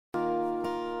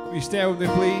Will you stand with me,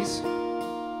 please?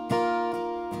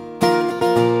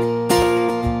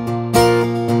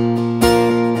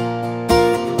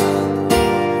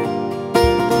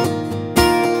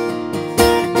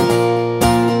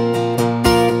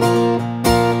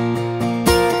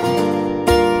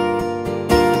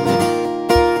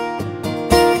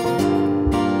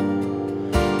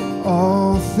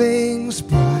 All things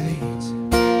bright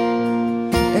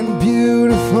and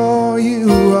beautiful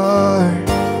you are.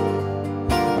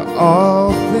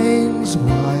 All things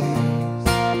wise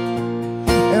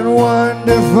and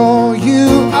wonderful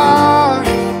you are.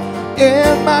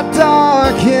 In my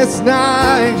darkest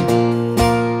night,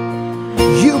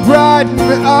 you brighten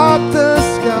up the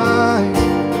sky.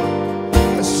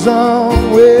 A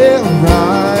song will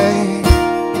rise.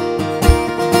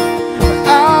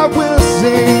 I will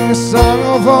sing a song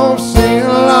of hope, sing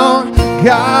along.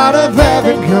 God of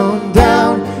heaven, come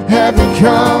down, heaven,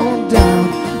 come down.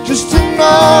 Just to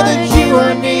know that you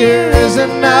are near is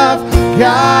enough.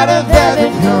 God of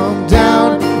heaven, come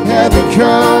down, heaven,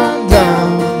 come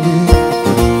down.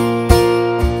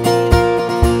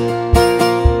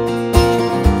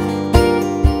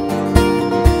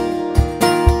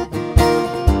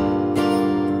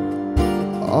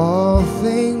 All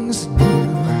things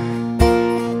new,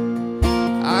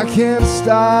 I can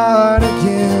start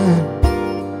again.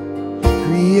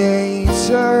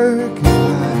 Creator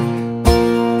God,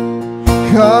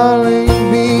 calling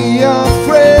me your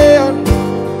friend.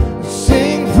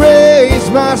 Sing praise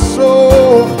my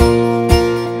soul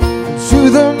to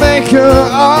the maker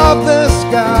of the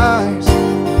skies.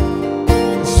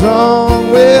 The song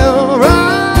will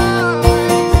rise.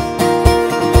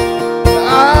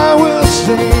 I will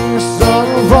sing a song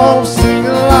of hope, sing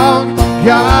along.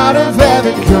 God of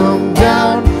heaven, come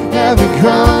down, heaven,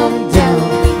 come down.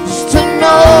 Just to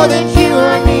know that you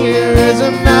are near is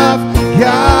enough.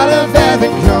 God of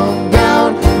heaven, come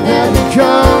down, heaven,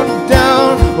 come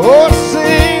down. Oh,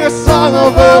 sing a song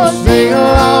of hope, sing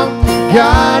along.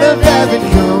 God of heaven,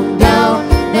 come down,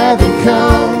 heaven,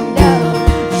 come down.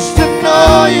 Just to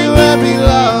know you and be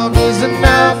loved is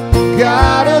enough.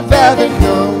 God of heaven,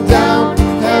 come down,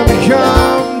 heaven,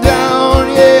 come down,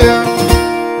 yeah.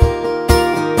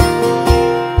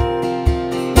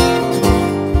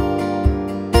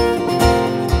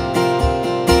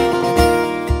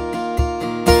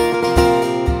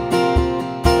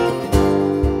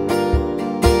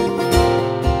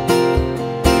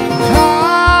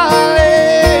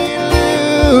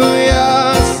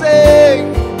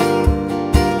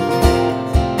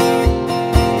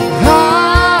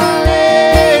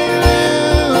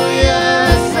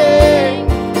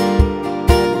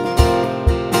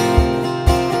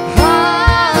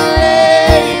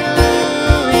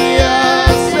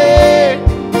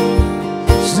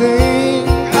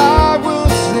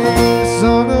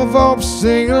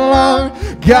 Sing along,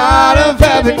 God of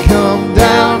heaven, come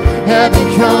down,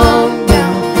 heaven, come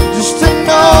down. Just to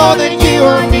know that you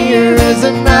are near is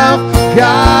enough.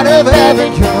 God of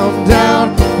heaven, come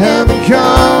down, heaven,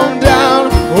 come down.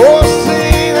 Oh,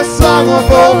 sing a song of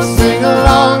hope, sing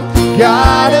along.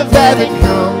 God of heaven,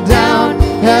 come down,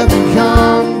 heaven,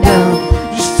 come down.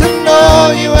 Just to know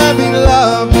you and be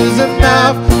loved is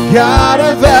enough. God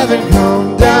of heaven,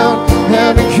 come down,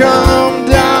 heaven, come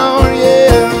down,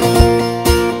 yeah.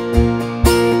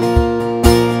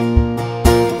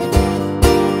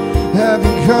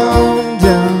 Heaven, come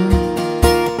down.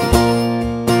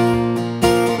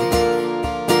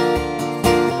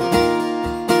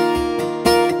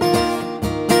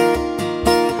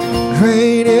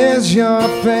 Great is your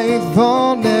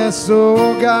faithfulness,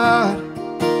 O God.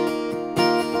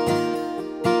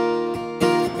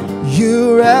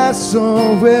 You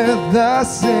wrestle with the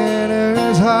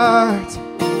sinner's heart.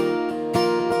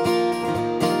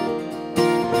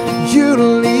 You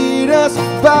lead us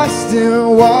by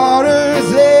still waters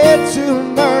into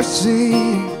mercy,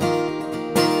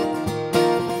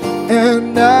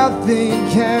 and nothing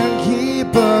can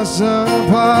keep us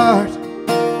apart.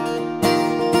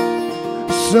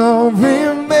 So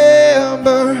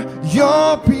remember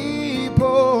your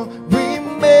people,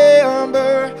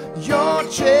 remember your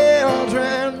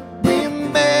children,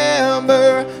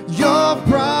 remember your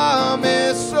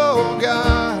promise, oh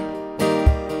God.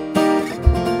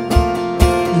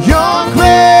 Your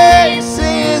grace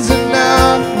is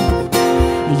enough.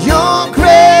 Your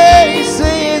grace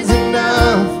is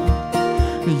enough.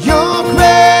 Your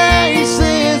grace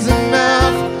is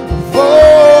enough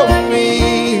for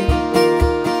me.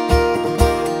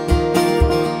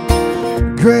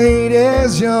 Great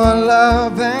is your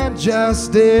love and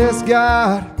justice,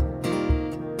 God.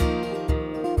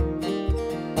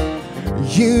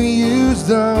 You use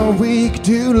the weak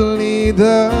to lead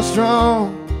the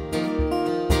strong.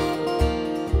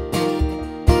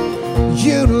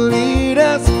 You lead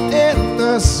us in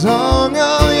the song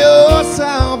of your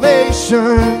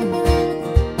salvation.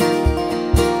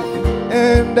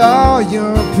 And all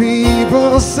your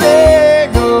people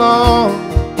sing along.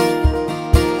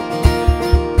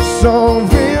 So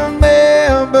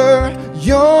remember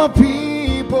your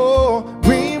people,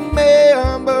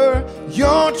 remember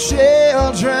your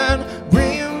children,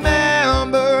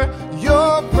 remember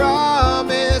your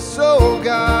promise, oh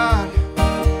God.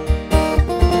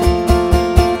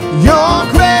 Your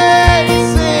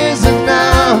grace is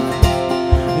enough.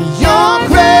 Your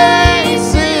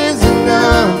grace is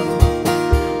enough.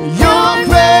 Your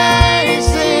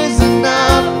grace is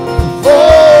enough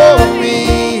for me.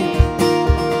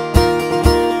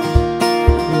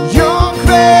 Your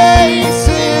grace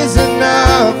is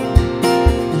enough.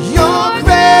 Your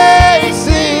grace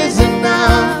is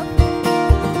enough.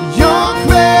 Your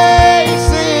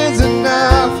grace is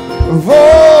enough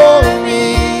for me.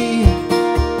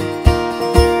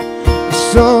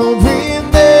 So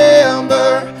remember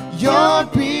your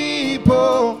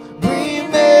people,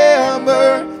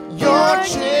 remember your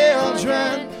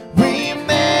children,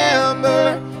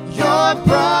 remember your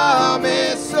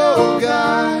promise, oh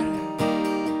God.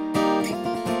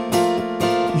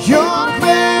 Your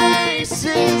grace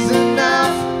is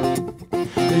enough.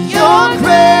 Your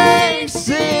grace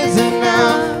is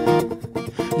enough.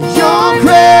 Your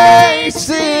grace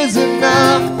is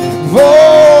enough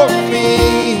for me.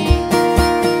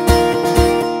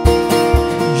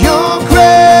 Your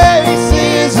grace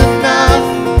is enough.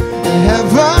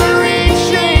 Heaven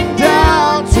reaching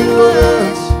down to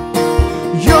us.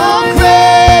 Your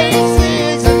grace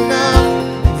is enough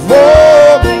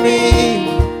for me.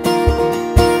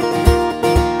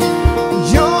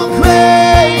 Your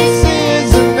grace is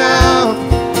enough.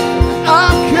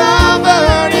 I'm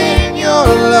covered in your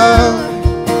love.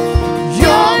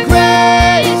 Your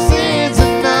grace is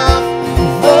enough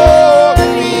for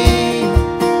me.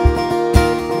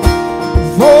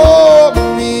 For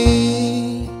me.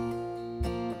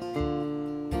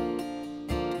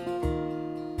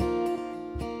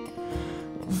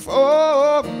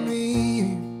 For me.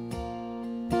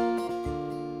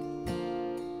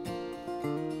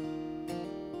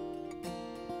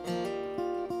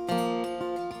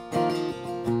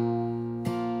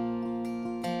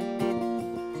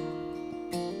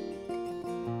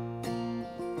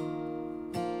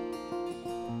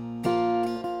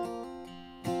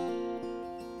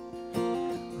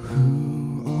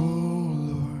 Who, oh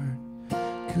Lord,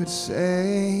 could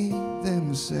save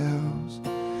themselves?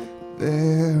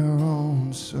 Their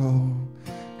own soul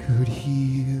could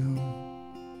heal.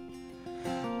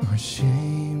 Our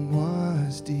shame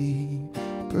was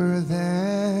deeper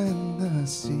than the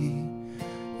sea.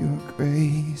 Your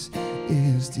grace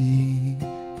is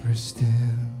deeper still.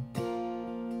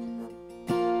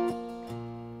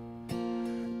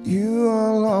 You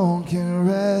alone can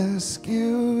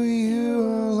rescue. You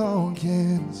alone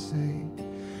can save.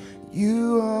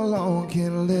 You alone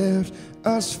can lift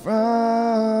us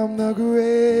from the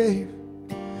grave.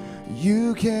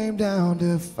 You came down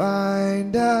to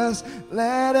find us,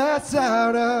 let us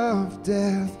out of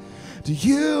death. To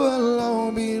you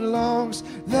alone belongs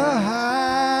the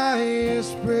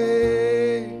highest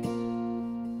praise.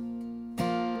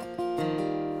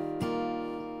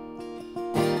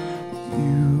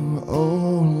 You,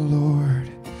 oh Lord,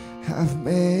 have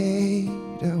made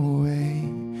a way,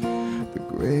 the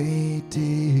great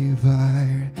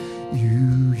divide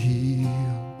you heal.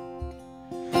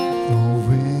 For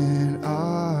when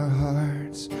our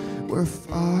hearts were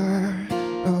far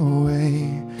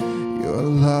away, your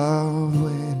love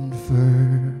went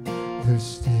further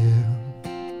still.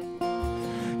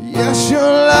 Yes, your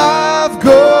love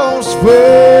goes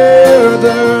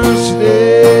further still.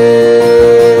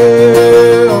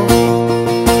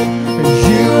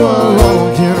 You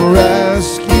alone can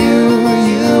rescue.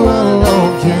 You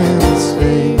alone can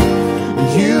save.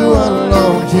 You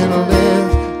alone can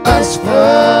lift us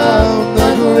from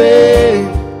the grave.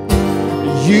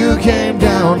 You came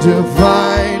down to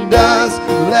find us,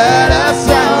 let us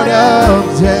out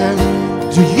of death.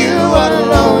 To you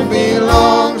alone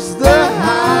belongs the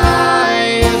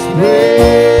highest praise.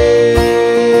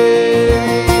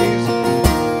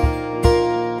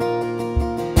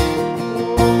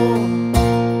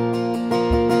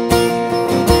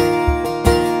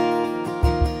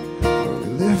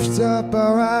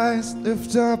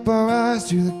 Lift up our eyes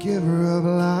to the giver of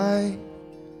life.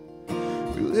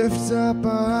 We lift up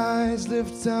our eyes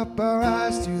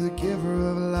to the giver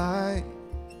of life.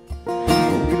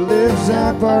 We lift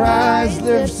up our eyes to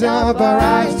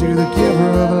the giver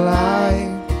of life.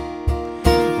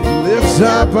 Lift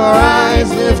up our eyes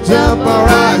to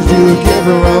the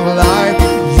giver of life.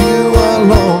 You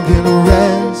alone can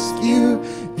rescue,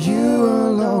 you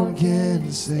alone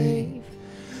can save,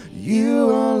 you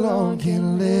alone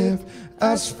can lift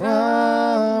us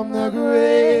from the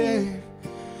grave.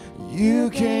 You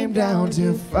came down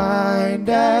to find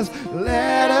us,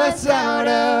 let us out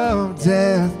of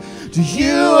death. To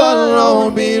you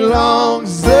alone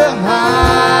belongs the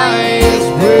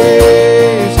highest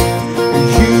praise.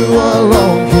 You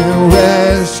alone can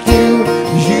rescue,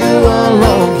 you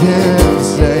alone can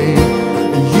save,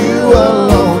 you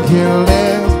alone can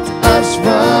lift us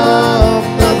from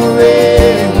the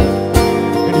grave.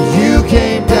 And you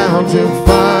came down to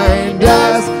find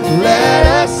us, let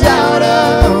us out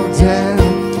of death.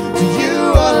 To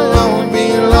you alone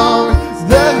belongs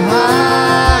the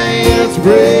highest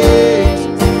praise.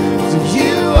 To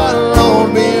you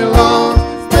alone belongs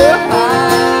the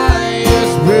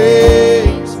highest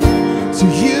praise. To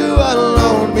you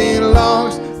alone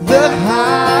belongs the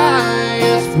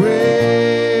highest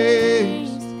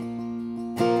praise.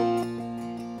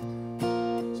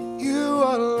 To you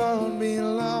alone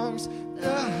belongs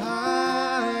the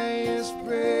highest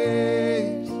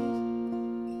praise.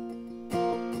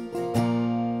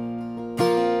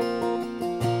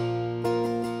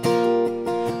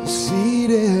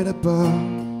 Seated above,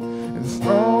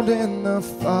 enthroned in the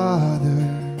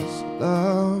Father's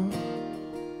love,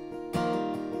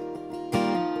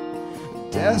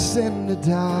 destined to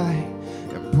die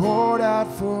and poured out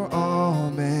for all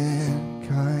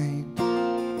mankind.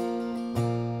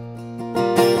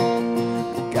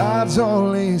 God's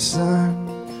only Son,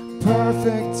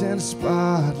 perfect and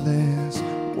spotless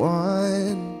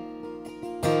one.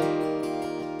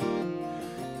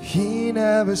 He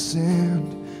never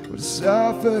sinned, but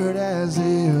suffered as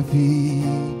if he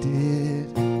did.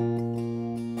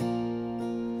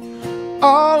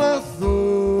 All authority,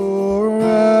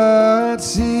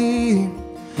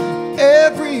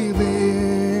 every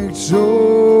victory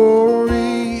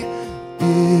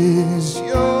is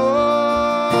yours.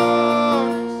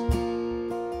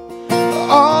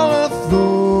 All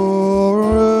authority,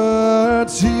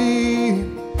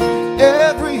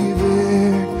 every victory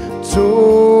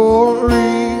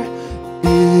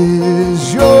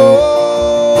is yours.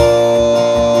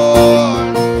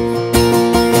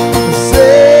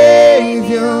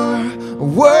 Savior,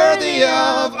 worthy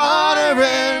of honor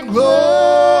and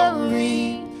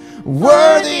glory,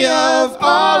 worthy of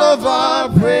all of our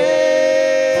praise.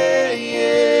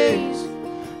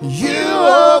 You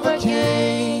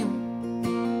overcame.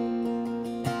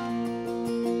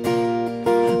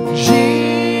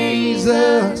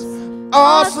 Jesus,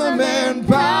 awesome and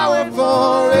powerful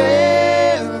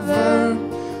forever.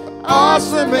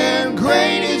 Awesome and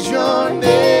great is your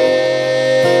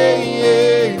name.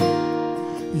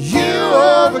 You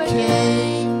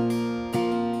overcame.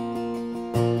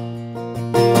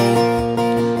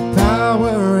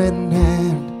 Power in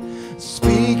hand,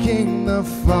 speaking the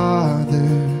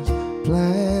Father's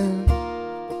plan.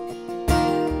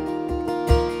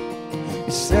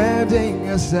 He's sending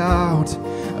us out,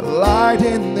 a light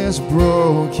in this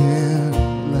broken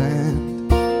land.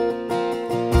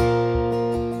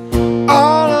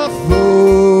 All authority,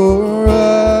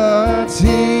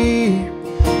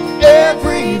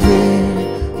 every victory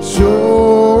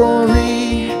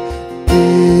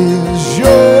is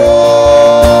yours.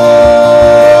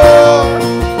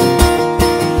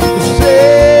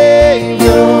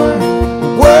 Savior,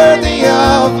 worthy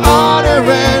of honor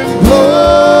and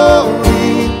glory,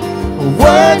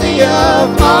 worthy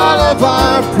of all of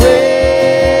our praise.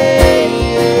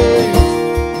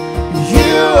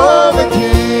 You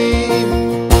overcame.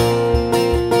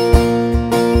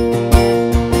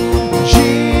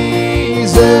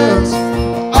 Jesus,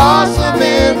 awesome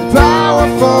and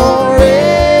powerful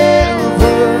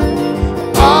forever.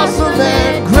 Awesome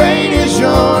and great is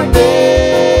your name.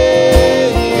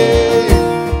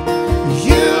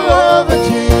 You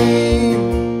overcame.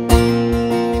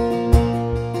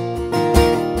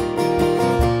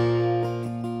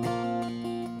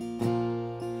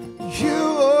 You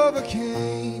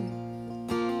overcame.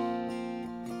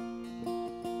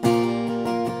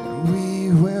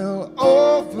 We will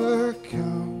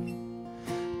overcome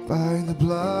by the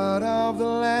blood of the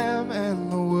Lamb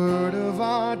and the word of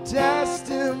our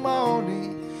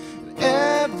testimony.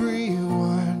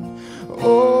 Everyone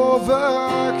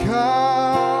overcome.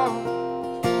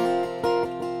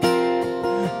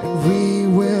 And we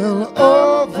will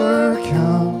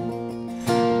overcome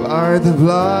by the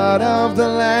blood of the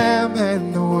Lamb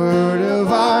and the word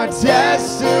of our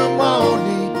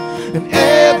testimony, and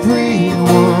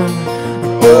everyone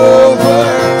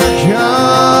overcome.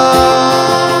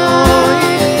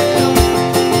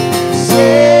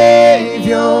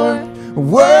 Savior,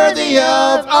 worthy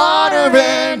of honor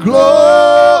and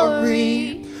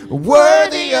glory,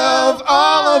 worthy of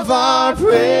all of our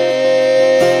praise.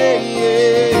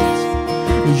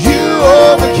 You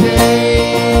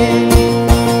overcame.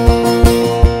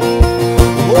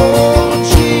 Oh,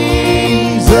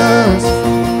 Jesus,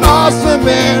 awesome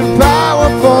and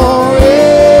powerful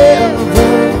forever.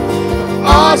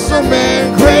 Awesome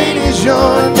and great is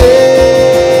your name.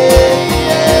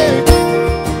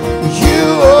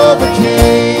 You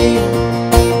overcame.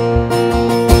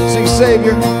 Sing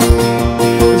Savior.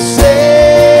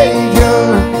 Savior,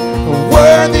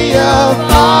 worthy of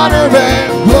honor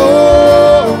and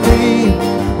glory,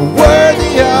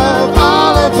 worthy of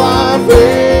all of our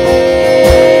praise.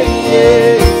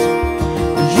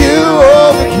 You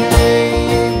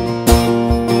overcame.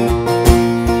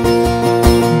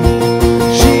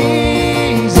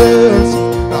 Jesus,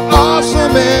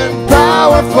 awesome and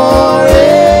powerful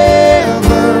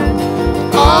forever.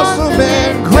 Awesome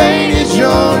and great is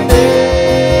your name.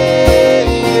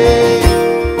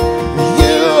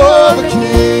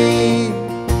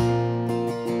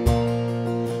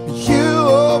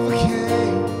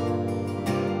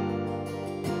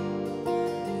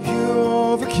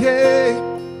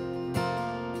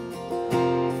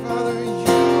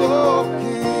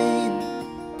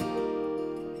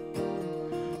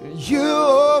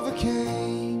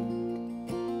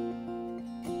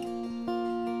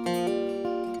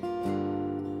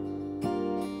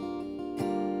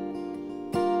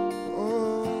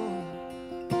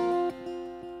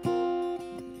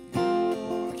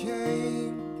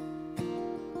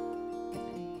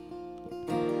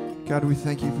 God, we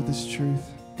thank you for this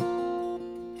truth.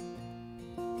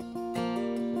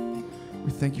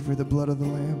 We thank you for the blood of the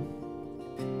Lamb.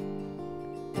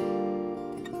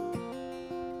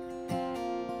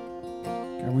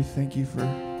 God, we thank you for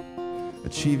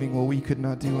achieving what we could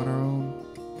not do on our own.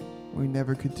 We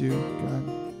never could do, God.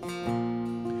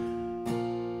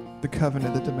 The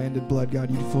covenant that demanded blood,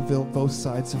 God, you fulfilled both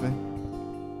sides of it.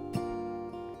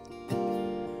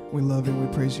 We love you, we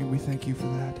praise you, and we thank you for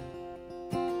that.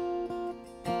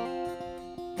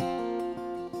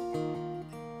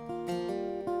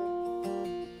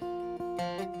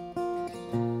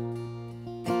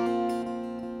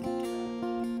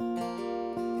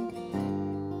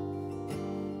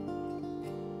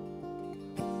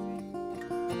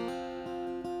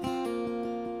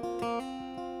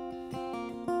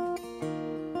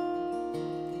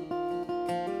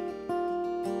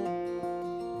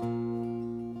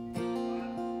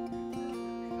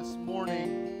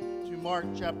 Mark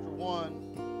chapter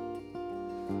 1.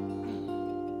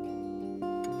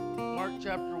 Mark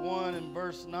chapter 1 and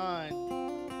verse 9.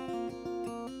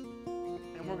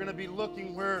 And we're going to be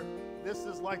looking where this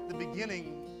is like the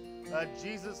beginning.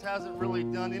 Jesus hasn't really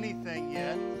done anything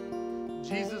yet.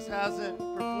 Jesus hasn't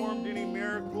performed any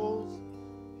miracles.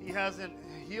 He hasn't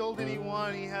healed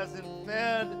anyone. He hasn't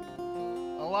fed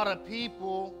a lot of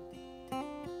people.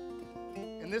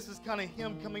 And this is kind of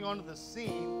him coming onto the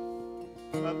scene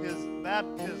of his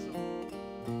baptism.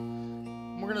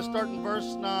 We're going to start in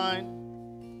verse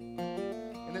 9.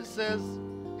 And it says,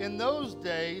 in those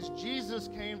days, Jesus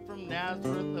came from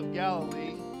Nazareth of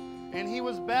Galilee, and he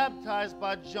was baptized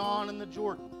by John in the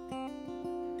Jordan.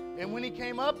 And when he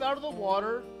came up out of the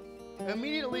water,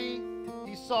 immediately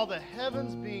he saw the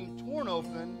heavens being torn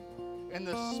open, and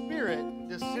the Spirit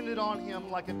descended on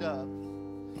him like a dove.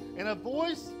 And a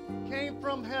voice came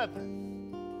from heaven,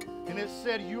 and it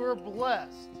said, you are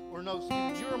blessed, or no,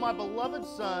 excuse me, you are my beloved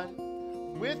Son.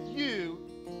 With you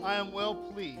I am well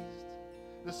pleased.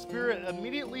 The Spirit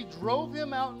immediately drove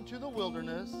him out into the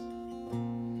wilderness,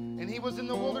 and he was in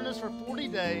the wilderness for 40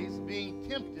 days, being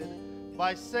tempted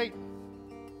by Satan.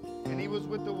 And he was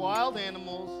with the wild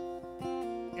animals,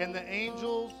 and the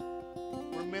angels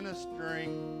were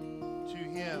ministering to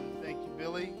him. Thank you,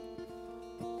 Billy.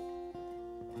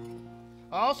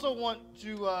 I also want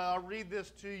to read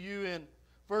this to you in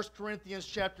 1 Corinthians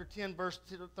chapter 10, verse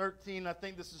 13. I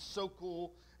think this is so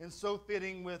cool and so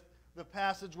fitting with the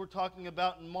passage we're talking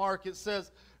about in Mark. It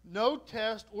says, no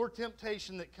test or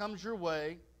temptation that comes your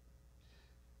way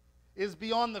is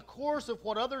beyond the course of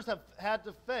what others have had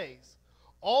to face.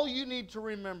 All you need to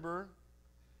remember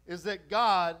is that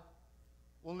God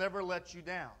will never let you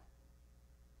down.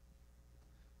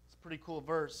 It's a pretty cool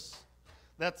verse.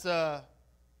 That's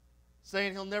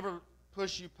saying he'll never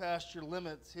push you past your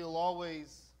limits. He'll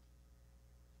always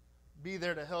be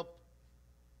there to help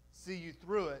see you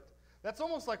through it. That's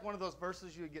almost like one of those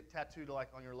verses you would get tattooed like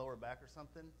on your lower back or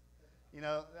something. You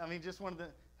know, I mean, just one of the,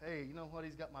 hey, you know what?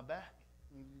 He's got my back.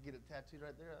 You get it tattooed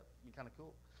right there. That'd be kind of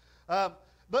cool.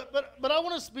 But I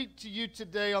want to speak to you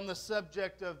today on the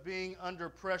subject of being under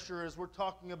pressure as we're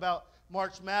talking about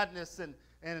March Madness.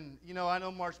 And you know, I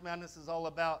know March Madness is all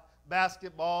about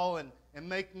basketball and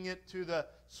making it to the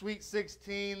Sweet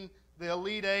 16, the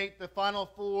Elite Eight, the Final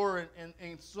Four,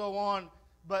 and so on.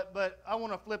 But I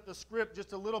want to flip the script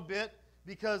just a little bit,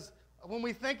 because when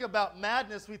we think about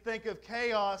madness, we think of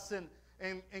chaos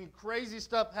and crazy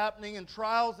stuff happening and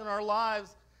trials in our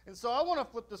lives. And so I want to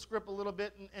flip the script a little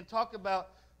bit and talk about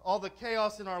all the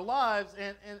chaos in our lives.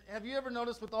 And have you ever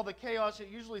noticed with all the chaos, it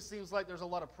usually seems like there's a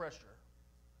lot of pressure.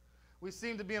 We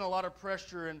seem to be in a lot of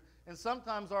pressure, and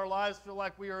sometimes our lives feel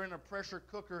like we are in a pressure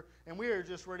cooker, and we are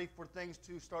just ready for things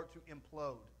to start to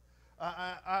implode.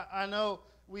 I know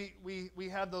we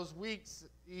have those weeks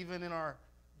even in our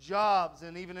jobs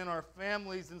and even in our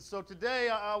families. And so today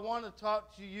I want to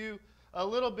talk to you a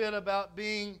little bit about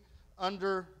being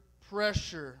under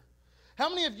pressure. How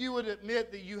many of you would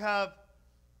admit that you have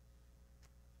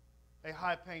a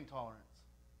high pain tolerance?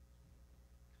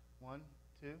 1,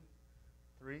 2,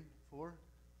 3, 4,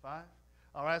 5.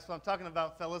 All right, that's what I'm talking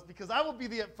about, fellas, because I will be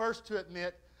the first to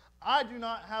admit I do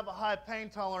not have a high pain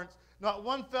tolerance. Not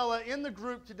one fella in the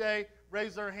group today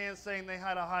raised their hand saying they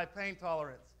had a high pain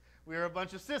tolerance. We are a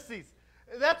bunch of sissies.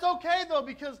 That's okay, though,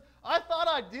 because I thought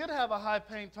I did have a high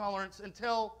pain tolerance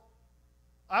until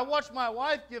I watched my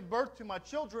wife give birth to my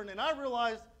children, and I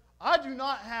realized I do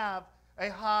not have a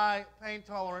high pain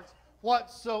tolerance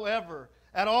whatsoever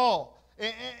at all.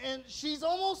 And she's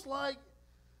almost like,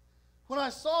 when I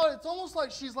saw it, it's almost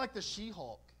like she's like the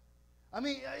She-Hulk. I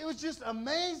mean, it was just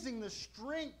amazing, the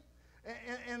strength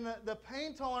and the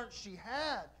pain tolerance she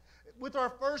had. With our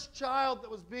first child that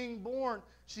was being born,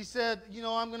 she said, you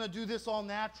know, I'm going to do this all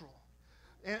natural.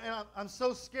 And I'm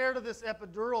so scared of this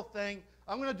epidural thing.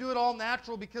 I'm going to do it all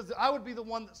natural because I would be the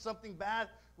one that something bad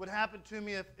would happen to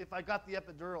me if I got the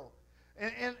epidural.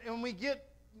 And we get,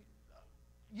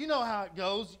 you know how it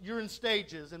goes. You're in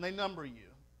stages and they number you.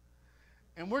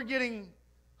 And we're getting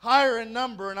higher in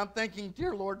number, and I'm thinking,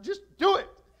 dear Lord, just do it.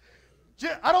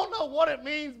 I don't know what it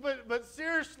means, but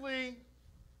seriously,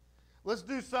 let's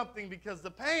do something, because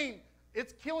the pain,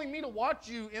 it's killing me to watch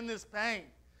you in this pain.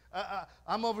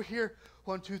 I'm over here,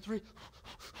 1, 2, 3.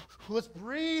 Let's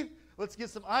breathe. Let's get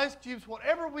some ice cubes.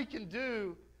 Whatever we can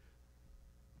do.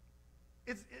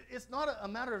 It's not a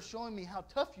matter of showing me how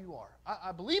tough you are.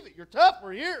 I believe it. You're tough.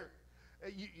 We're here.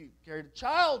 You carried a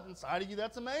child inside of you.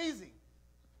 That's amazing.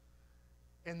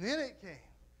 And then it came.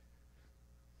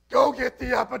 Go get the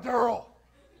epidural.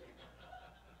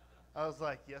 I was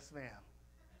like, yes, ma'am.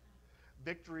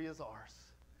 Victory is ours.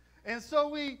 And so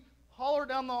we holler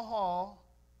down the hall.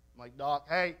 I'm like, Doc,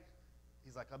 hey.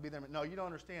 He's like, I'll be there. No, you don't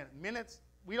understand. Minutes,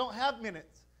 we don't have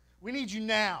minutes. We need you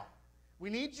now. We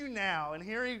need you now. And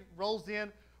here he rolls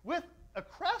in with a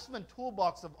Craftsman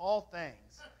toolbox of all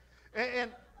things. And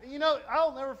you know,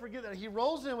 I'll never forget that. He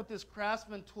rolls in with this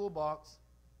Craftsman toolbox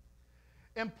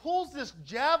and pulls this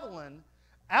javelin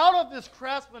out of this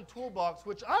Craftsman toolbox,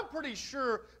 which I'm pretty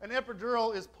sure an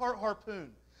epidural is part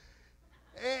harpoon.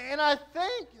 And I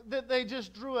think that they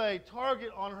just drew a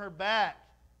target on her back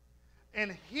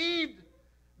and heaved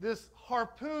this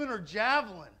harpoon or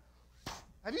javelin.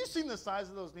 Have you seen the size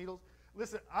of those needles?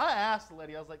 Listen, I asked the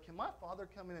lady, I was like, can my father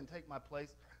come in and take my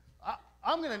place?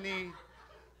 I'm going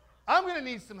to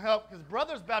need some help because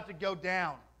brother's about to go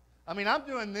down. I mean, I'm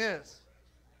doing this.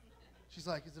 She's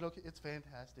like, is it okay? It's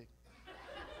fantastic.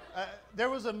 There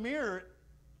was a mirror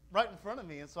right in front of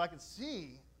me, and so I could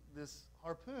see this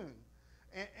harpoon.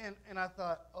 And I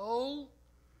thought, oh,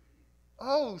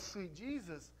 sweet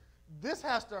Jesus, this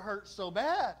has to hurt so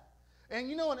bad. And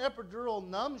you know, an epidural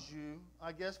numbs you,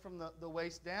 I guess, from the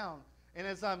waist down. And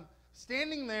as I'm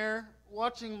standing there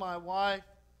watching my wife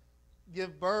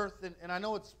give birth, and I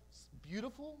know it's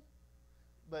beautiful,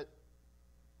 but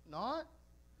not,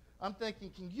 I'm thinking,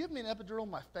 can you give me an epidural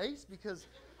in my face? Because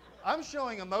I'm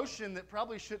showing emotion that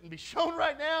probably shouldn't be shown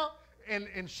right now.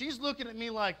 And she's looking at me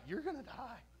like, you're going to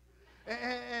die.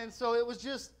 And so it was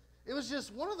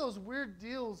just one of those weird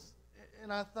deals.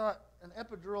 And I thought an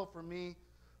epidural for me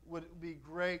would be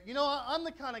great. You know, I'm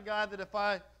the kind of guy that if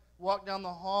I walk down the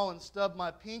hall and stub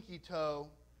my pinky toe,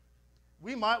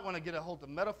 we might want to get a hold of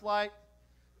Metaflight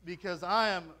because I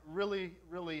am really,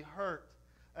 really hurt.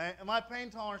 And my pain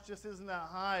tolerance just isn't that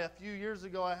high. A few years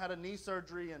ago, I had a knee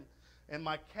surgery, and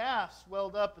my calf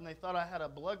swelled up, and they thought I had a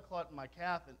blood clot in my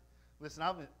calf. And listen,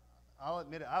 I'll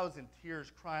admit it, I was in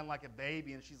tears crying like a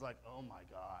baby, and she's like, oh, my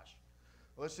gosh.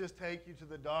 let's just take you to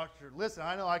the doctor. Listen,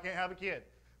 I know I can't have a kid,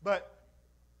 but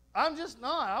I'm just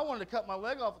not. I wanted to cut my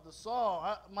leg off with the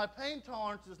saw. My pain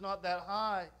tolerance is not that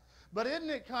high. But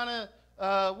wouldn't it kind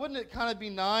of be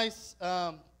nice?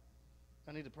 I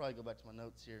need to probably go back to my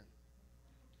notes here.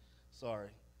 Sorry.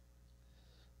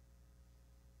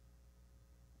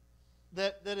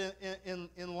 That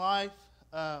in life,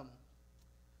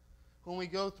 when we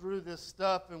go through this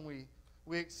stuff and we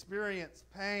experience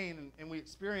pain and we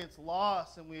experience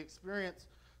loss and we experience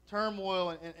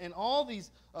turmoil and all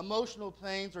these emotional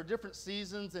pains or different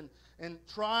seasons and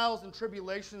trials and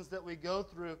tribulations that we go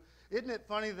through, isn't it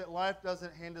funny that life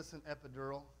doesn't hand us an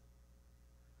epidural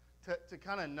to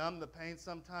kind of numb the pain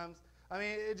sometimes? I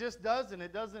mean, it just doesn't.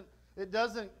 It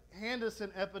doesn't hand us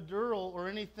an epidural or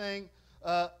anything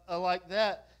like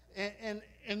that. And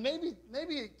maybe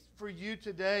for you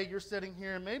today, you're sitting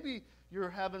here and maybe you're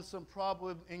having some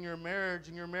problem in your marriage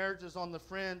and your marriage is on the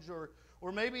fringe,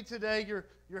 or maybe today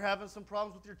you're having some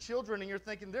problems with your children and you're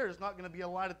thinking there's not going to be a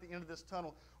light at the end of this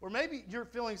tunnel. Or maybe you're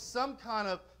feeling some kind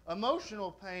of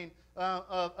emotional pain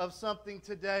of something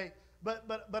today. But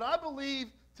I believe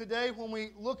today when we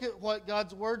look at what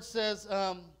God's Word says,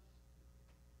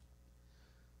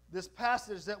 this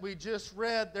passage that we just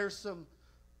read, there's some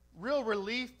real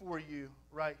relief for you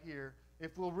right here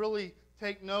if we'll really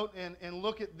take note and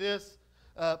look at this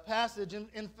passage. And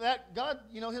in fact, God,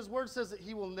 His Word says that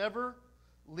He will never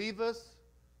leave us,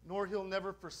 nor He'll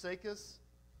never forsake us.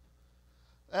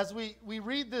 As we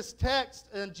read this text,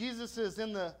 and Jesus is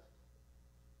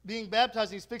being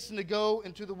baptized, He's fixing to go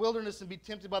into the wilderness and be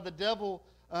tempted by the devil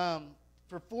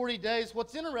for 40 days.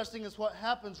 What's interesting is what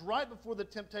happens right before the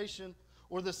temptation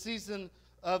or the season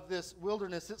of this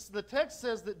wilderness. The text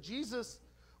says that Jesus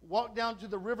walked down to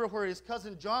the river where his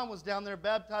cousin John was down there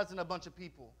baptizing a bunch of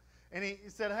people. And he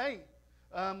said, hey,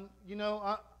 I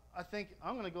think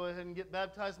I'm going to go ahead and get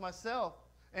baptized myself.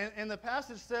 And the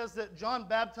passage says that John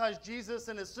baptized Jesus,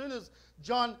 and as soon as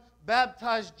John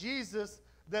baptized Jesus,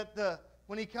 that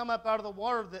when he came up out of the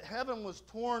water, that heaven was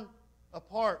torn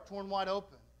apart, torn wide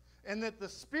open, and that the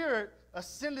Spirit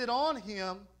ascended on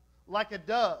him like a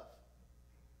dove.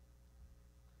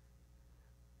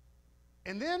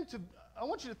 And then I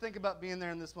want you to think about being there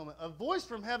in this moment. A voice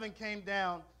from heaven came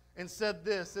down and said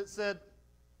this. It said, I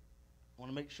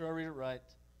want to make sure I read it right.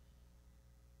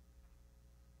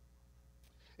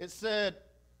 It said,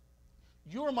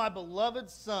 you are my beloved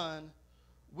Son,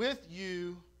 with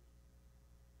you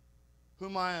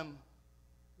whom I am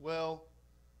well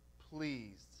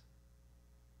pleased.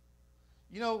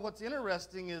 You know, what's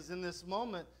interesting is in this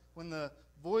moment when the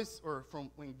voice, or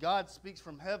when God speaks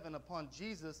from heaven upon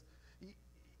Jesus,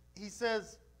 He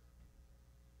says,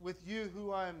 with you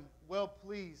who I am well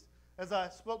pleased. As I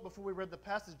spoke before we read the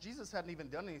passage, Jesus hadn't even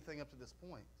done anything up to this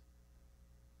point.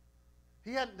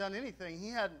 He hadn't done anything. He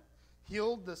hadn't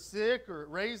healed the sick or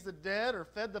raised the dead or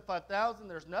fed the 5,000.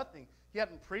 There's nothing. He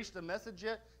hadn't preached a message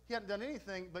yet. He hadn't done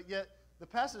anything, but yet the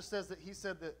passage says that he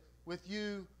said that with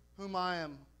you whom I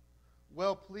am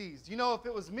well pleased. You know, if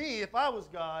it was me, if I was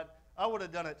God, I would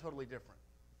have done it totally different.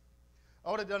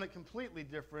 I would have done it completely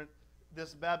different,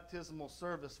 this baptismal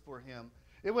service for him.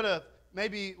 It would have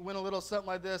maybe went a little something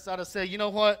like this. I'd have said, you know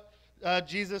what,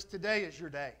 Jesus, today is your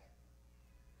day.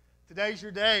 Today's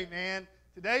your day, man.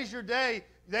 Today's your day.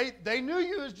 They knew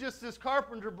you as just this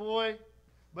carpenter boy,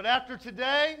 but after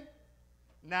today,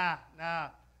 nah.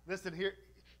 Listen,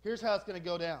 here's how it's going to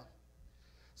go down.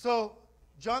 So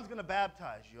John's going to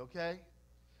baptize you, okay?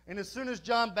 And as soon as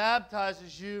John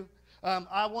baptizes you,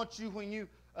 I want you, when you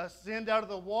ascend out of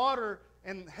the water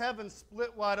and heaven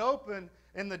split wide open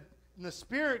and the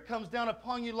Spirit comes down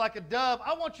upon you like a dove,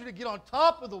 I want you to get on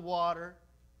top of the water.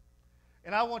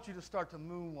 And I want you to start to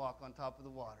moonwalk on top of the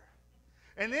water.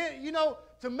 And then,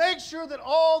 to make sure that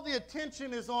all the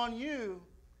attention is on you,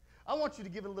 I want you to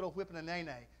give it a little whip and a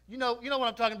nay-nay. You know what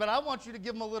I'm talking about. I want you to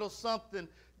give them a little something,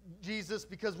 Jesus,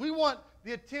 because we want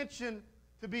the attention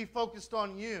to be focused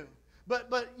on you. But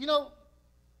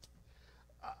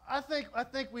I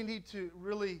think we need to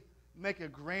really make a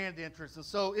grand entrance. And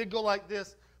so it'd go like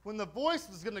this. When the voice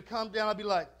is going to come down, I'd be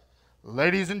like,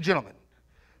 ladies and gentlemen,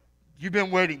 you've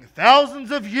been waiting thousands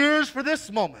of years for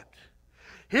this moment.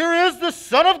 Here is the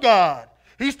Son of God.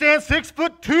 He stands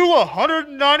 6'2",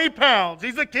 190 pounds.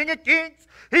 He's the King of Kings.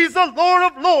 He's the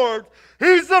Lord of Lords.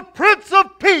 He's the Prince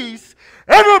of Peace.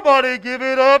 Everybody give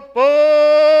it up for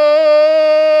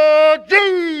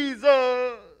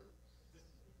Jesus.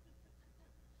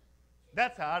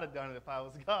 That's how I'd have done it if I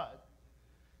was God.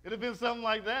 It'd have been something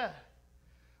like that.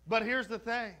 But here's the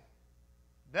thing.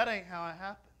 That ain't how it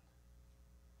happened.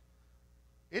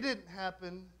 It didn't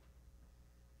happen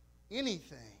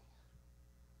anything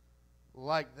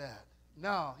like that.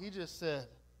 No, he just said,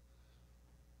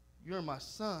 you're my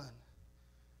son,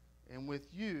 and with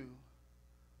you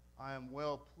I am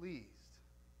well pleased.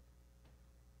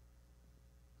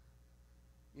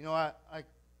 You know, I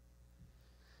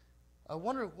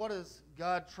wonder, what is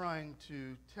God trying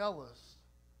to tell us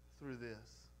through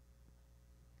this?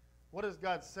 What is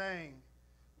God saying,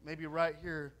 maybe right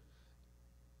here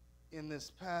in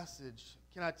this passage?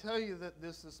 Can I tell you that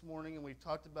this morning, and we've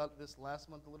talked about this last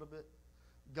month a little bit,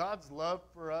 God's love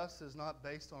for us is not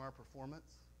based on our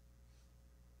performance.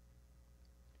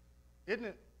 Isn't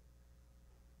it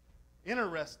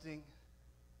interesting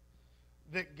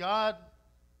that God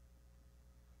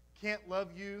can't love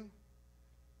you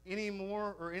any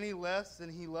more or any less than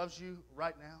he loves you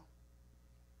right now?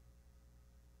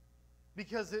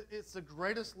 Because it's the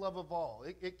greatest love of all.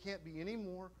 It can't be any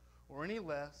more or any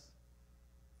less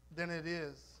than it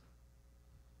is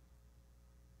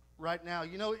right now.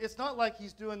 You know, it's not like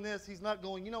he's doing this. He's not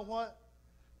going, you know what?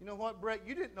 You know what, Brett?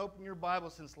 You didn't open your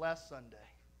Bible since last Sunday.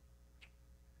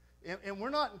 And we're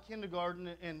not in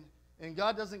kindergarten, and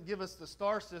God doesn't give us the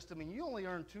star system, and you only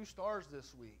earned 2 stars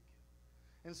this week.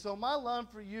 And so my love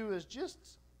for you is just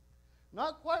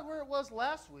not quite where it was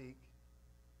last week.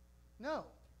 No.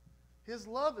 His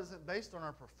love isn't based on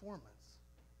our performance.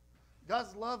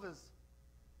 God's love is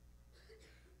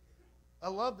a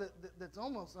love that's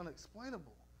almost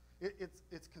unexplainable.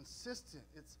 It's consistent.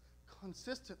 It's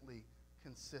consistently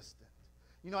consistent.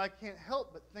 You know, I can't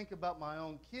help but think about my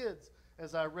own kids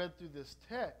as I read through this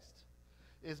text.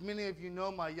 As many of you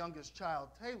know, my youngest child,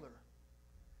 Taylor,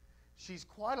 she's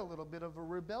quite a little bit of a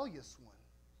rebellious one.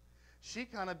 She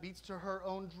kind of beats to her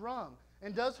own drum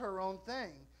and does her own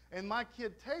thing. And my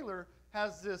kid, Taylor,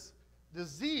 has this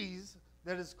disease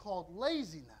that is called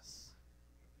laziness.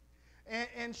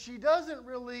 And she doesn't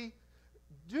really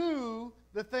do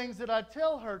the things that I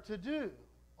tell her to do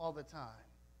all the time.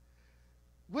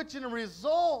 Which in a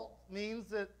result means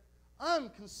that I'm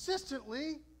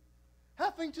consistently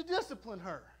having to discipline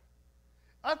her.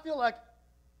 I feel like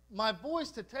my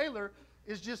voice to Taylor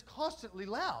is just constantly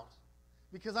loud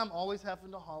because I'm always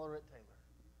having to holler at Taylor.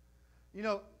 You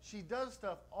know, she does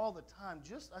stuff all the time,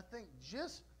 I think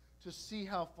just to see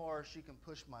how far she can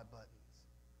push my buttons.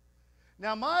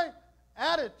 Now, my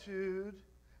attitude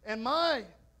and my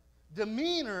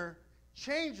demeanor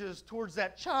changes towards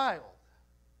that child,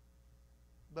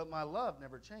 but my love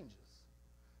never changes.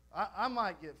 I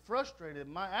might get frustrated.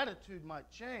 My attitude might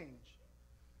change.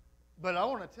 But I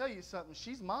want to tell you something.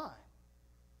 She's mine.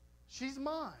 She's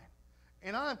mine.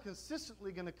 And I'm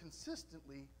consistently going to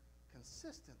consistently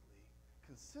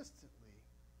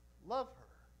love her.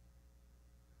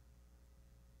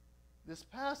 This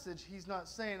passage, he's not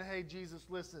saying, hey, Jesus,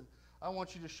 listen, I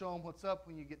want you to show him what's up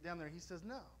when you get down there. He says,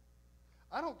 no.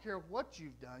 I don't care what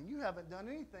you've done. You haven't done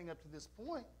anything up to this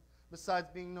point besides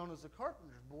being known as a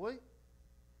carpenter's boy.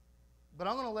 But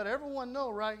I'm going to let everyone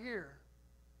know right here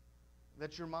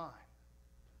that you're mine.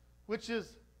 Which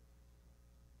is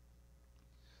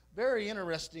very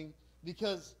interesting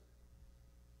because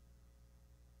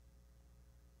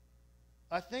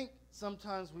I think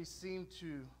sometimes we seem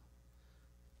to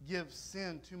give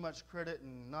sin too much credit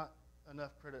and not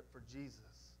enough credit for Jesus.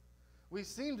 We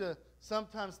seem to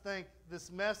sometimes think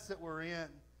this mess that we're in,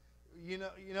 you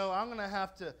know, I'm going to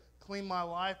have to clean my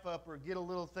life up or get a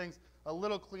little things a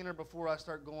little cleaner before I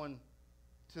start going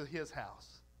to his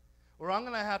house. Or I'm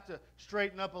going to have to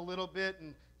straighten up a little bit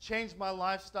and change my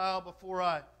lifestyle before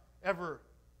I ever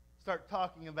start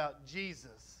talking about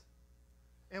Jesus.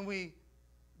 And we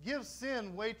give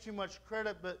sin way too much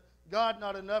credit, but God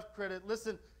not enough credit.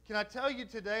 Listen, can I tell you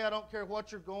today, I don't care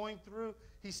what you're going through,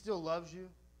 he still loves you.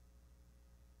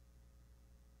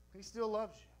 He still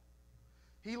loves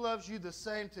you. He loves you the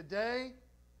same today,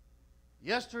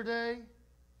 yesterday,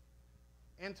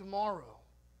 and tomorrow.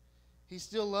 He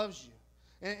still loves you.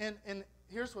 And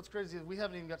here's what's crazy is we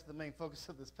haven't even got to the main focus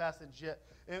of this passage yet.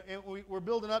 And we're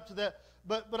building up to that.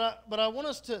 But I want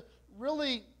us to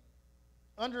really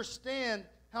understand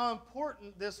how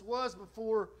important this was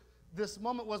before, this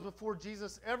moment was before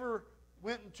Jesus ever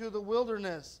went into the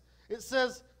wilderness. It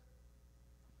says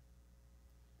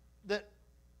that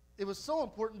it was so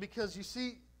important because, you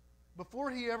see,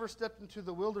 before he ever stepped into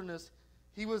the wilderness,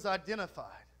 he was identified.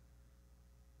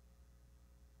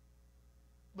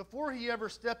 Before he ever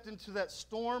stepped into that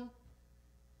storm,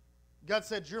 God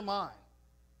said, you're mine.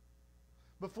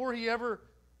 Before he ever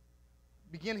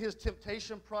began his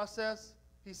temptation process,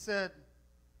 he said,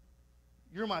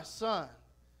 you're my son.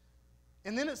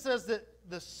 And then it says that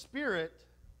the Spirit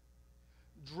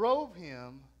drove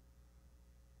him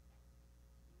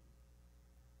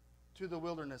to the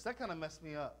wilderness. That kind of messed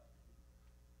me up.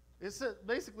 It said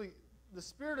basically the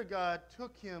Spirit of God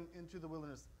took him into the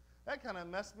wilderness. That kind of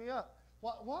messed me up.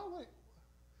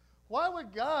 Why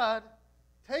would God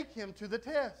take him to the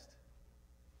test?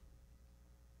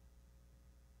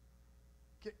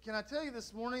 Can I tell you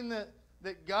this morning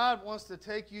that God wants to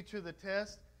take you to the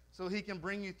test so he can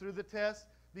bring you through the test?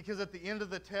 Because at the end of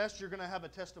the test, you're going to have a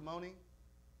testimony.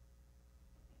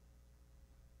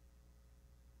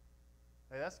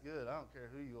 Hey, that's good. I don't care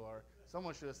who you are.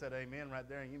 Someone should have said amen right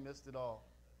there, and you missed it all.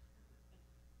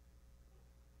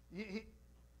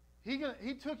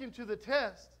 He took him to the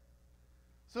test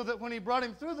so that when he brought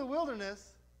him through the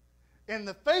wilderness and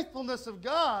the faithfulness of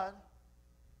God,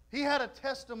 he had a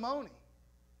testimony.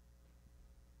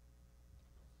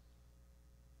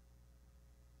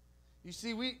 You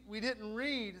see, we didn't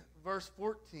read verse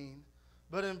 14,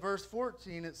 but in verse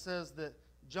 14 it says that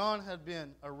John had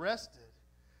been arrested.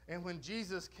 And when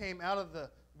Jesus came out of the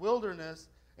wilderness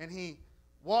and he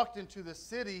walked into the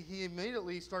city, he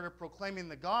immediately started proclaiming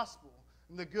the gospel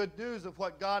and the good news of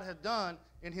what God had done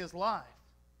in his life.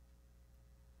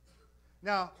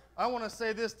 Now, I want to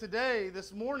say this today,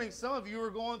 this morning, some of you are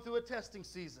going through a testing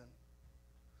season.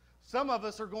 Some of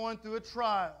us are going through a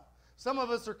trial. Some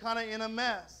of us are kind of in a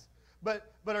mess. But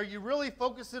are you really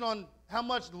focusing on how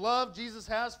much love Jesus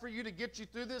has for you to get you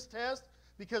through this test?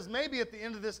 Because maybe at the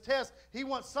end of this test, he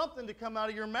wants something to come out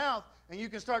of your mouth, and you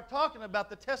can start talking about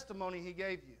the testimony he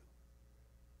gave you.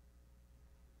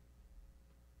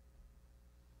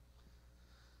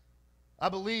 I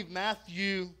believe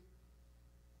Matthew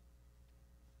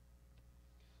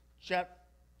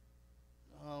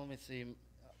let me see.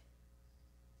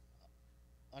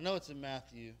 I know it's in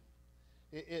Matthew.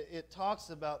 It talks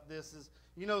about this.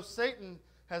 Satan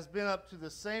has been up to the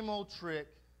same old trick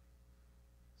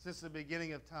since the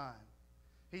beginning of time.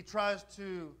 He tries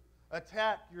to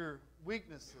attack your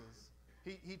weaknesses.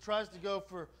 He tries to go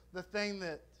for the thing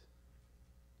that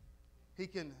he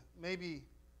can maybe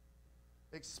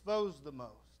expose the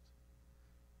most.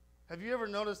 Have you ever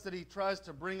noticed that he tries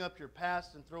to bring up your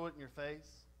past and throw it in your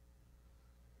face?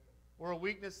 Or a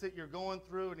weakness that you're going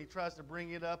through and he tries to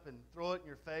bring it up and throw it in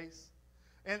your face?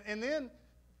 And then,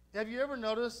 have you ever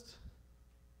noticed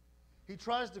he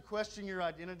tries to question your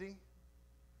identity?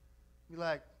 Be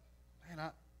like,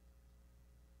 man,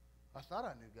 I thought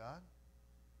I knew God.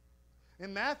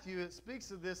 In Matthew, it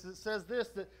speaks of this. It says this,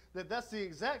 that's the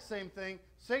exact same thing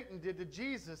Satan did to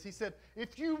Jesus. He said,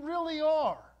 if you really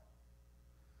are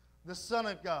the Son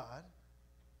of God,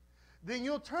 then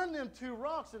you'll turn them two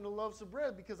rocks into loaves of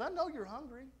bread because I know you're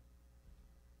hungry.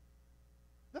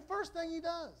 The first thing he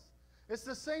does. It's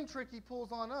the same trick he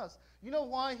pulls on us. You know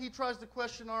why he tries to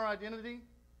question our identity?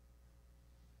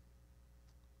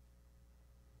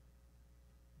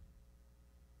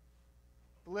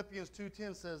 Philippians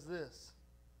 2:10 says this.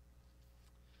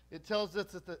 It tells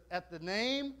us that at the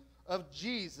name of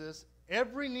Jesus,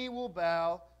 every knee will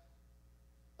bow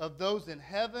of those in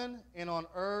heaven and on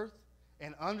earth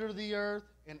and under the earth,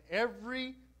 and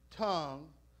every tongue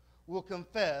will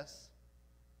confess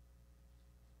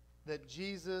that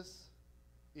Jesus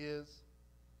is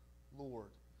Lord.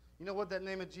 You know what that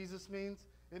name of Jesus means?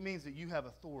 It means that you have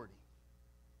authority.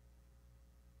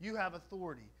 You have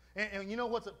authority. And you know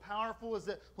what's powerful is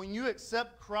that when you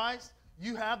accept Christ,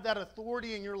 you have that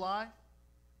authority in your life.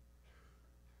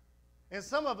 And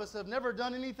some of us have never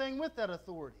done anything with that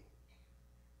authority.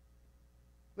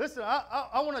 Listen,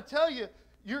 I want to tell you,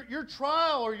 your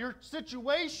trial or your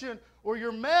situation or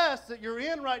your mess that you're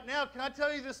in right now, can I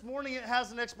tell you this morning it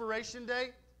has an expiration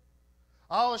date?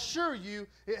 I'll assure you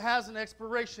it has an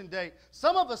expiration date.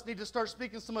 Some of us need to start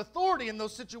speaking some authority in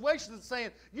those situations and saying,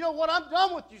 you know what, I'm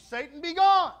done with you, Satan, be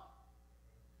gone.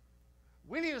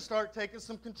 We need to start taking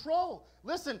some control.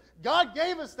 Listen, God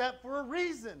gave us that for a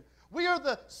reason. We are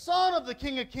the son of the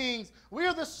King of Kings. We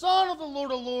are the son of the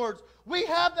Lord of Lords. We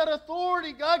have that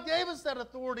authority. God gave us that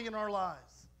authority in our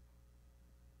lives.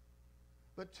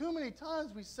 But too many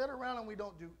times we sit around and we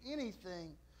don't do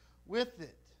anything with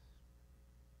it.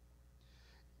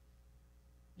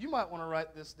 You might want to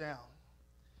write this down.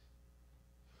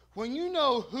 When you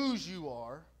know whose you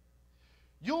are,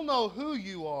 you'll know who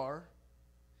you are,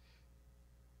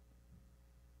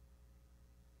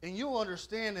 and you'll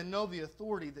understand and know the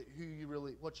authority that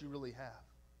what you really have.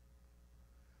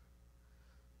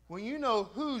 When you know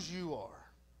whose you are,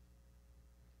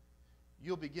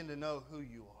 you'll begin to know who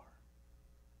you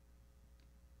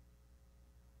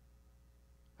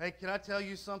are. Hey, can I tell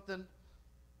you something?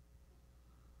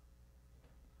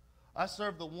 I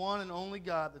serve the one and only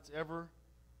God that's ever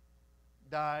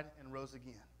died and rose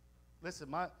again. Listen,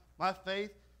 my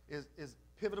faith is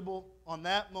pivotal on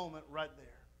that moment right there.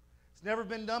 It's never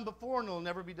been done before, and it'll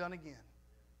never be done again.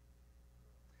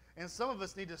 And some of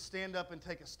us need to stand up and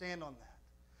take a stand on that.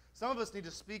 Some of us need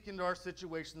to speak into our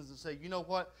situations and say, you know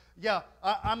what? Yeah,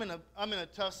 I'm in a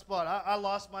tough spot. I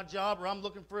lost my job, or I'm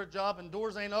looking for a job, and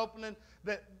doors ain't opening.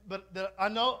 But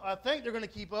I think they're going to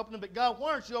keep opening. But God,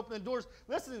 why aren't you opening doors?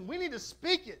 Listen, we need to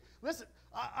speak it. Listen,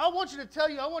 I want you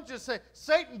to say,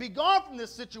 Satan, be gone from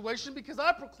this situation, because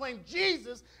I proclaim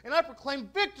Jesus and I proclaim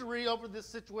victory over this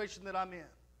situation that I'm in.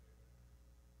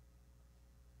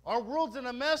 Our world's in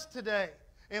a mess today.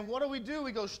 And what do?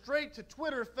 We go straight to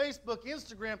Twitter, Facebook,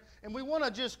 Instagram, and we want to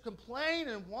just complain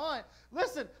and whine.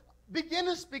 Listen, begin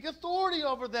to speak authority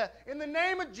over that. In the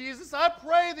name of Jesus, I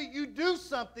pray that you do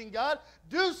something, God.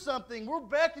 Do something. We're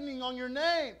beckoning on your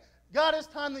name. God, it's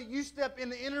time that you step in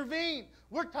to intervene.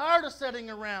 We're tired of sitting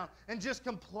around and just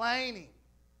complaining.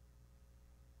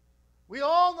 We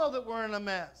all know that we're in a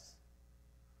mess.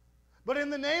 But in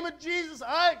the name of Jesus,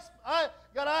 God, I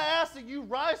ask that you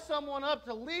rise someone up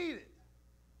to lead it.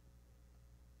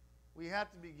 We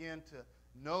have to begin to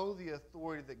know the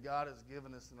authority that God has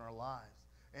given us in our lives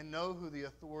and know who the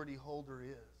authority holder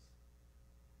is.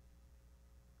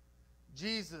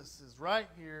 Jesus is right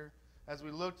here as we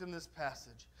looked in this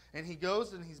passage. And he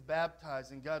goes and he's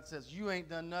baptized, and God says, you ain't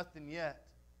done nothing yet.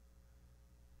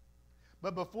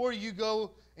 But before you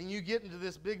go and you get into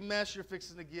this big mess you're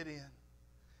fixing to get in,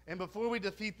 and before we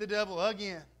defeat the devil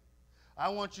again, I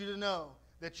want you to know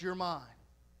that you're mine.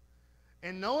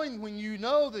 And knowing when you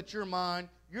know that you're mine,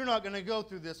 you're not going to go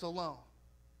through this alone.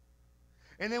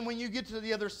 And then when you get to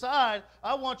the other side,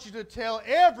 I want you to tell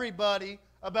everybody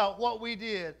about what we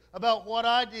did, about what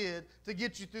I did to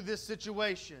get you through this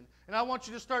situation. And I want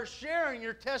you to start sharing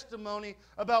your testimony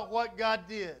about what God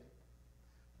did.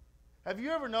 Have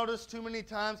you ever noticed too many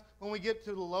times when we get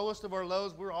to the lowest of our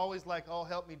lows, we're always like, oh,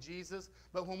 help me, Jesus.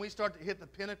 But when we start to hit the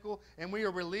pinnacle and we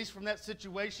are released from that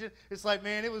situation, it's like,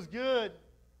 man, it was good.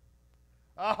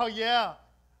 Oh, yeah,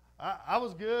 I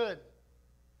was good.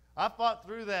 I fought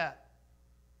through that.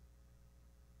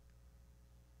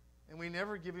 And we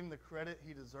never give him the credit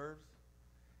he deserves.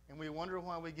 And we wonder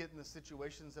why we get in the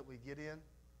situations that we get in.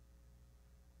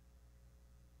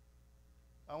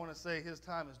 I want to say his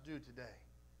time is due today.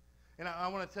 And I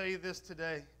want to tell you this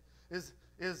today, is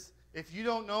if you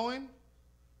don't know him,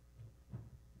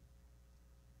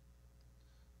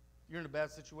 you're in a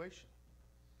bad situation.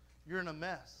 You're in a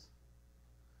mess.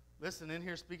 Listen, in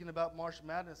here speaking about March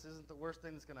Madness isn't the worst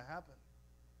thing that's going to happen.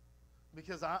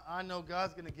 Because I know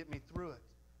God's going to get me through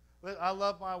it. I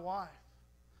love my wife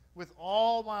with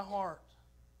all my heart.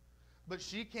 But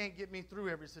she can't get me through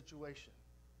every situation.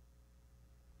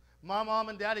 My mom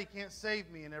and daddy can't save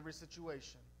me in every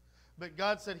situation. But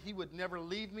God said he would never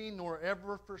leave me nor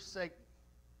ever forsake me.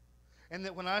 And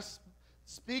that when I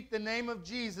speak the name of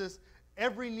Jesus,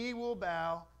 every knee will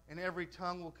bow and every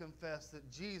tongue will confess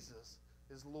that Jesus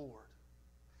is Lord.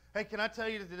 Hey, can I tell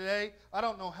you today, I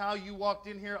don't know how you walked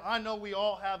in here. I know we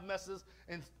all have messes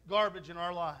and garbage in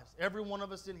our lives. Every one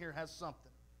of us in here has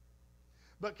something.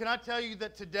 But can I tell you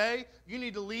that today you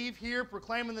need to leave here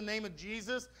proclaiming the name of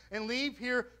Jesus and leave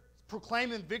here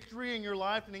proclaiming victory in your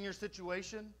life and in your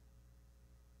situation?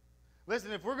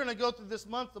 Listen, if we're going to go through this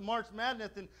month of March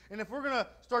Madness and if we're going to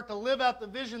start to live out the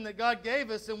vision that God gave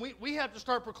us, then we have to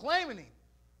start proclaiming him.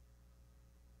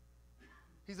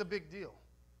 He's a big deal.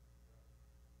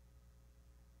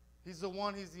 He's the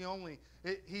one, he's the only.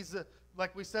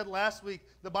 Like we said last week,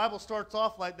 the Bible starts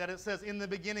off like that. It says, in the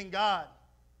beginning, God.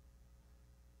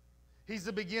 He's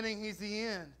the beginning, he's the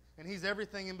end, and he's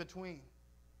everything in between.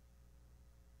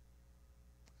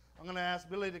 I'm going to ask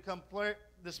Billy to come play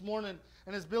this morning.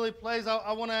 And as Billy plays,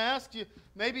 I want to ask you,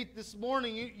 maybe this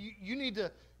morning you need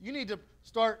to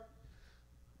start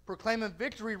proclaiming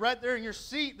victory right there in your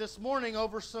seat this morning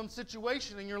over some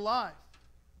situation in your life.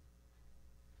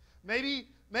 Maybe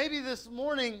this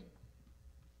morning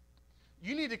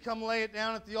you need to come lay it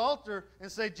down at the altar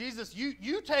and say, Jesus,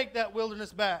 you take that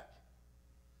wilderness back.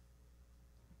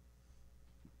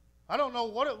 I don't know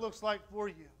what it looks like for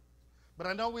you, but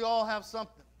I know we all have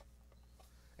something.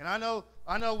 And I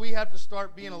know we have to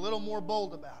start being a little more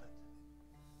bold about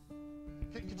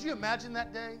it. Could you imagine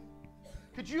that day?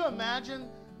 Could you imagine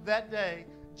that day,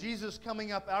 Jesus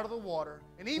coming up out of the water,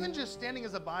 and even just standing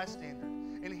as a bystander,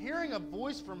 and hearing a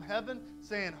voice from heaven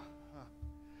saying,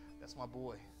 that's my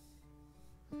boy.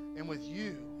 And with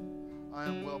you, I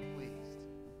am well pleased.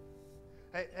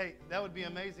 Hey, that would be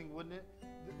amazing, wouldn't it?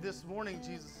 This morning,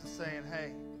 Jesus is saying,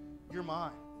 hey, you're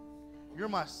mine. You're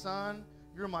my son.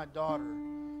 You're my daughter.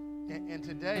 And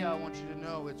today I want you to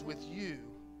know it's with you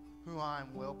who I am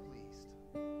well pleased.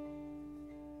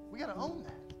 We got to own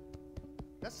that.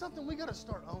 That's something we got to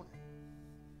start owning.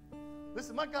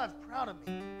 Listen, my God's proud of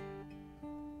me.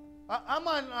 I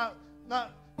might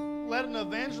not led an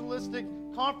evangelistic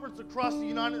conference across the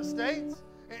United States,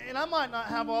 and I might not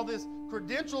have all this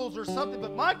credentials or something,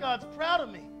 but my God's proud of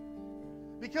me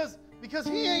because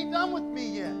He ain't done with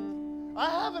me yet. I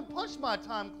haven't punched my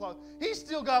time clock. He's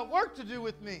still got work to do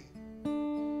with me.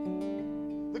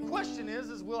 The question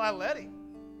is will I let Him?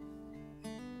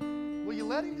 Will you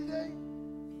let Him today?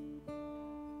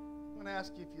 I'm going to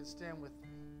ask you if you'd stand with me.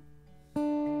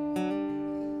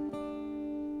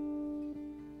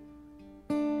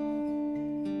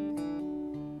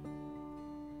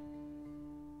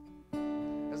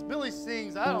 As Billy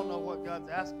sings, I don't know what God's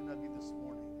asking of you this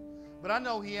morning, but I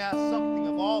know He asks something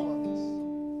of all of us.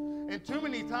 And too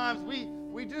many times we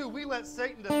let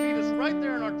Satan defeat us right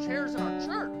there in our chairs in our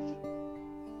church.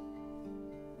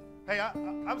 Hey,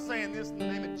 I'm saying this in the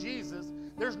name of Jesus.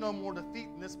 There's no more defeat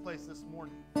in this place this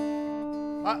morning.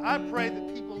 I pray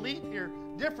that people leave here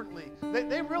differently.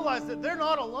 They realize that they're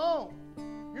not alone.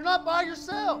 You're not by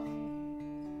yourself.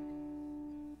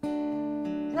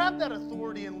 Grab that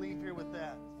authority and leave here with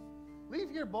that. Leave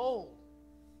here bold.